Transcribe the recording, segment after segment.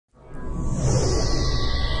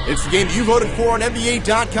It's the game that you voted for on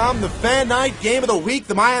NBA.com, the Fan Night Game of the Week.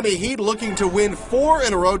 The Miami Heat looking to win 4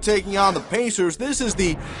 in a row, taking on the Pacers. This is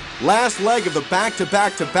the last leg of the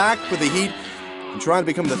back-to-back-to-back for the Heat, and trying to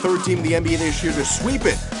become the third team in the NBA this year to sweep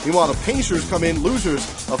it. Meanwhile, the Pacers come in losers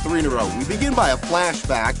of 3 in a row. We begin by a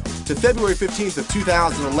flashback to February 15th of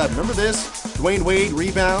 2011. Remember this? Dwayne Wade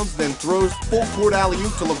rebounds, then throws full-court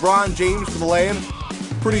alley-oop to LeBron James for the lay-in.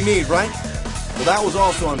 Pretty neat, right? Well, that was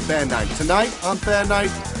also on Fan Night. Tonight on Fan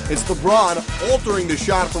Night, it's LeBron altering the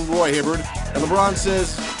shot from Roy Hibbert. And LeBron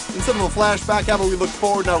says, instead of a flashback, how about we look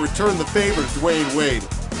forward now, return the favor to Dwayne Wade.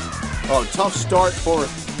 Oh, tough start for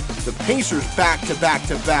the Pacers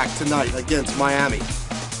back-to-back-to-back tonight against Miami.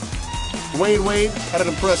 Dwayne Wade had an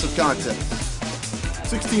impressive contest.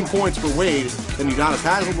 16 points for Wade. Then Udonis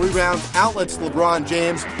Haslem rebounds, outlets LeBron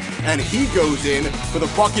James, and he goes in for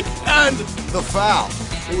the bucket and the foul.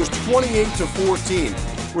 It was 28-14.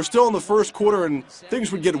 We're still in the first quarter, and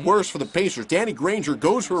things would get worse for the Pacers. Danny Granger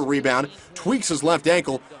goes for a rebound, tweaks his left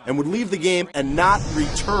ankle, and would leave the game and not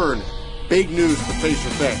return. Big news for Pacer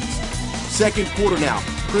fans. Second quarter now.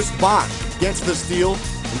 Chris Bosh gets the steal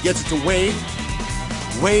and gets it to Wade.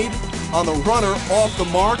 Wade on the runner off the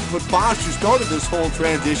mark, but Bosh, who started this whole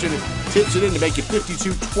transition, tips it in to make it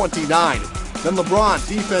 52-29. Then LeBron,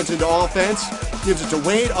 defense into offense, gives it to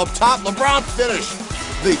Wade up top. LeBron finish.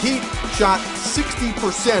 The Heat shot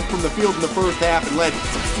 60% from the field in the first half and led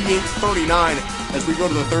 68-39 as we go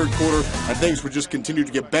to the third quarter, and things would just continue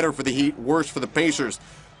to get better for the Heat, worse for the Pacers.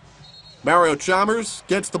 Mario Chalmers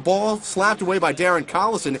gets the ball slapped away by Darren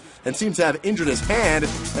Collison and seems to have injured his hand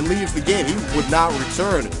and leaves the game. He would not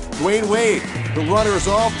return. Dwayne Wade, the runner is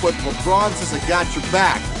off, but LeBron says, I got your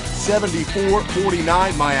back.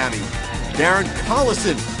 74-49 Miami. Darren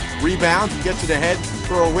Collison rebounds and gets it ahead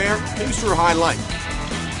for a rare Pacer highlight.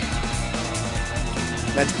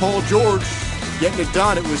 That's Paul George getting it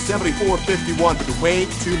done. It was 74-51, but way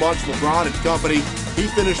too much. LeBron and company. He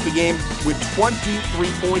finished the game with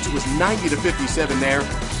 23 points. It was 90-57 there.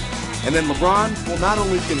 And then LeBron, well, not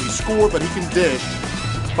only can he score, but he can dish,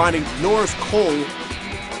 finding Norris Cole,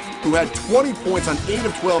 who had 20 points on 8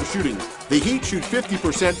 of 12 shooting. The Heat shoot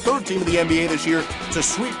 50%, third team in the NBA this year, to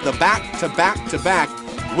sweep the back-to-back-to-back,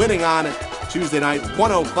 winning on Tuesday night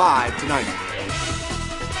 105-90.